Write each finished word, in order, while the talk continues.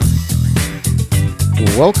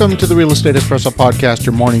Welcome to the Real Estate Espresso Podcast,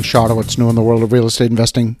 your morning shot of what's new in the world of real estate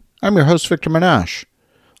investing. I'm your host, Victor Menashe.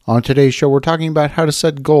 On today's show, we're talking about how to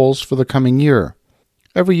set goals for the coming year.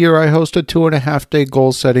 Every year, I host a 2.5-day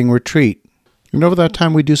goal-setting retreat. And over that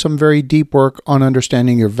time, we do some very deep work on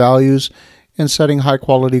understanding your values and setting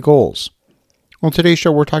high-quality goals. On today's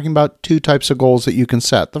show, we're talking about two types of goals that you can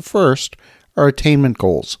set. The first are attainment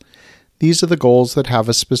goals. These are the goals that have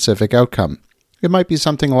a specific outcome. It might be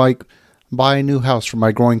something like buy a new house for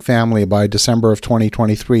my growing family by December of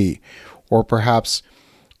 2023, or perhaps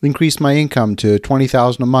increase my income to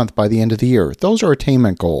 $20,000 a month by the end of the year. Those are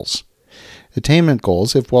attainment goals. Attainment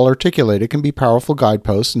goals, if well articulated, can be powerful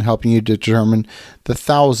guideposts in helping you determine the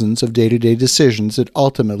thousands of day-to-day decisions that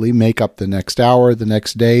ultimately make up the next hour, the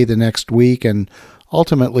next day, the next week, and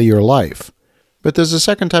ultimately your life. But there's a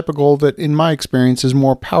second type of goal that, in my experience, is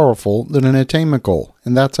more powerful than an attainment goal,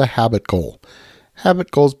 and that's a habit goal.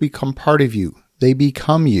 Habit goals become part of you. They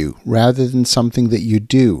become you rather than something that you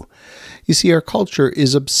do. You see, our culture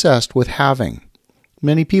is obsessed with having.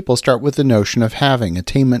 Many people start with the notion of having.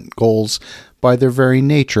 Attainment goals, by their very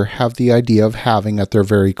nature, have the idea of having at their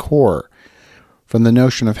very core. From the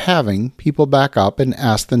notion of having, people back up and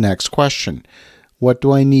ask the next question. What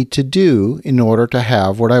do I need to do in order to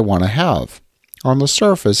have what I want to have? On the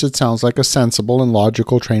surface, it sounds like a sensible and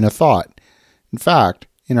logical train of thought. In fact,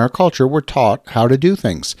 in our culture, we're taught how to do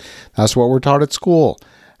things. That's what we're taught at school.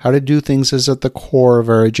 How to do things is at the core of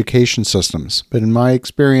our education systems. But in my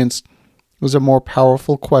experience, it was a more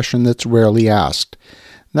powerful question that's rarely asked.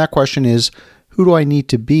 And that question is, who do I need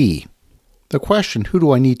to be? The question, who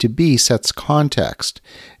do I need to be, sets context.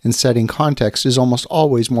 And setting context is almost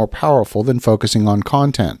always more powerful than focusing on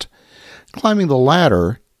content. Climbing the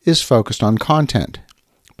ladder is focused on content.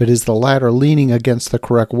 But is the ladder leaning against the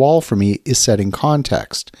correct wall for me is setting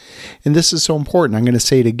context. And this is so important. I'm going to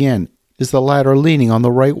say it again. Is the ladder leaning on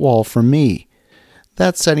the right wall for me?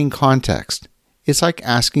 That's setting context. It's like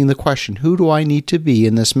asking the question, who do I need to be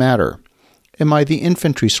in this matter? Am I the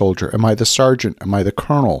infantry soldier? Am I the sergeant? Am I the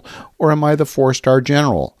colonel? Or am I the 4-star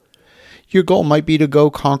general? Your goal might be to go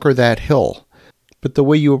conquer that hill. But the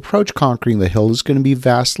way you approach conquering the hill is going to be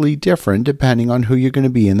vastly different depending on who you're going to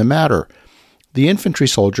be in the matter. The infantry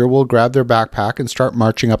soldier will grab their backpack and start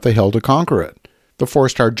marching up the hill to conquer it. The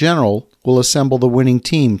 4-star general will assemble the winning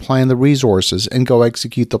team, plan the resources, and go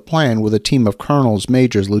execute the plan with a team of colonels,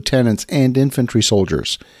 majors, lieutenants, and infantry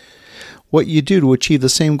soldiers. What you do to achieve the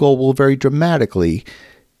same goal will vary dramatically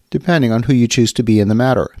depending on who you choose to be in the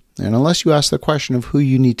matter. And unless you ask the question of who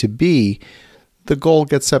you need to be, the goal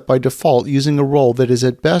gets set by default using a role that is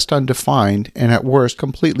at best undefined and at worst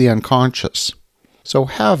completely unconscious. So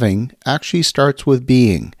having actually starts with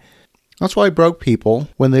being. That's why broke people,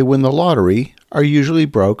 when they win the lottery, are usually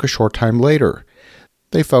broke a short time later.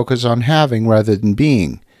 They focus on having rather than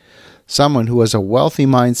being. Someone who has a wealthy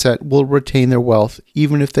mindset will retain their wealth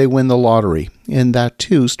even if they win the lottery, and that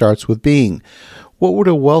too starts with being. What would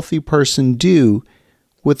a wealthy person do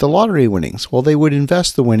with the lottery winnings? Well, they would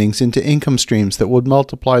invest the winnings into income streams that would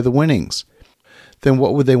multiply the winnings. Then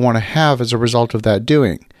what would they want to have as a result of that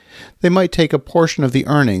doing? They might take a portion of the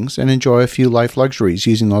earnings and enjoy a few life luxuries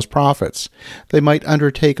using those profits. They might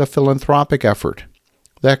undertake a philanthropic effort.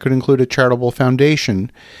 That could include a charitable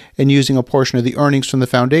foundation and using a portion of the earnings from the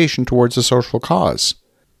foundation towards a social cause.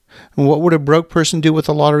 And what would a broke person do with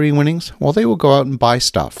the lottery winnings? Well, they would go out and buy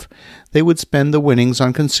stuff. They would spend the winnings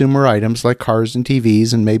on consumer items like cars and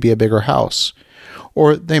TVs and maybe a bigger house.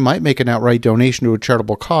 Or they might make an outright donation to a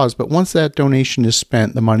charitable cause, but once that donation is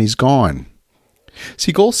spent, the money's gone.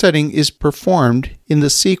 See, goal setting is performed in the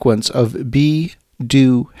sequence of be,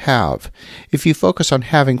 do, have. If you focus on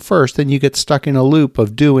having first, then you get stuck in a loop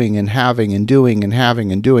of doing and having and doing and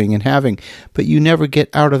having and doing and having, but you never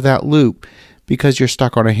get out of that loop because you're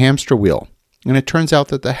stuck on a hamster wheel. And it turns out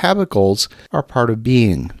that the habit goals are part of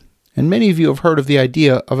being. And many of you have heard of the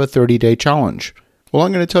idea of a 30-day challenge. Well,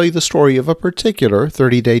 I'm going to tell you the story of a particular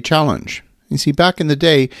 30-day challenge. You see, back in the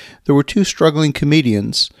day, there were two struggling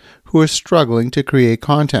comedians who were struggling to create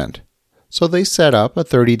content. So they set up a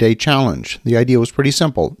 30-day challenge. The idea was pretty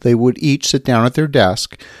simple. They would each sit down at their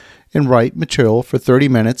desk and write material for 30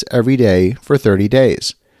 minutes every day for 30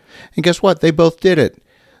 days. And guess what? They both did it.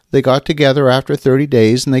 They got together after 30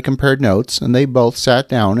 days and they compared notes, and they both sat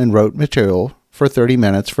down and wrote material for 30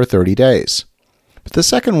 minutes for 30 days. But the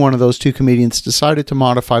second one of those two comedians decided to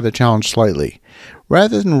modify the challenge slightly.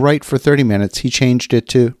 Rather than write for 30 minutes, he changed it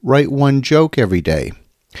to write one joke every day.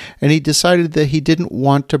 And he decided that he didn't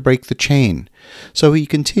want to break the chain. So he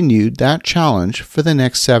continued that challenge for the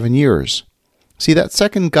next 7 years. See, that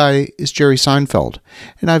second guy is Jerry Seinfeld.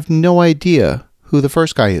 And I have no idea who the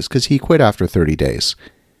first guy is because he quit after 30 days.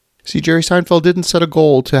 See, Jerry Seinfeld didn't set a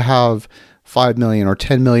goal to have 5 million or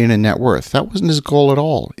 10 million in net worth. That wasn't his goal at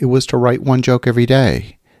all. It was to write one joke every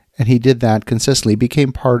day. And he did that consistently,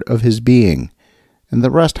 became part of his being. And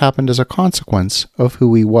the rest happened as a consequence of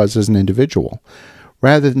who he was as an individual,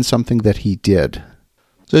 rather than something that he did.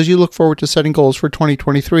 So as you look forward to setting goals for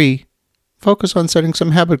 2023, focus on setting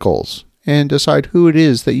some habit goals and decide who it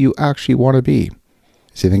is that you actually want to be.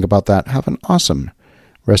 As you think about that, have an awesome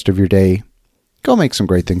rest of your day. Go make some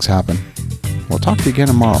great things happen. We'll talk to you again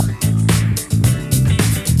tomorrow.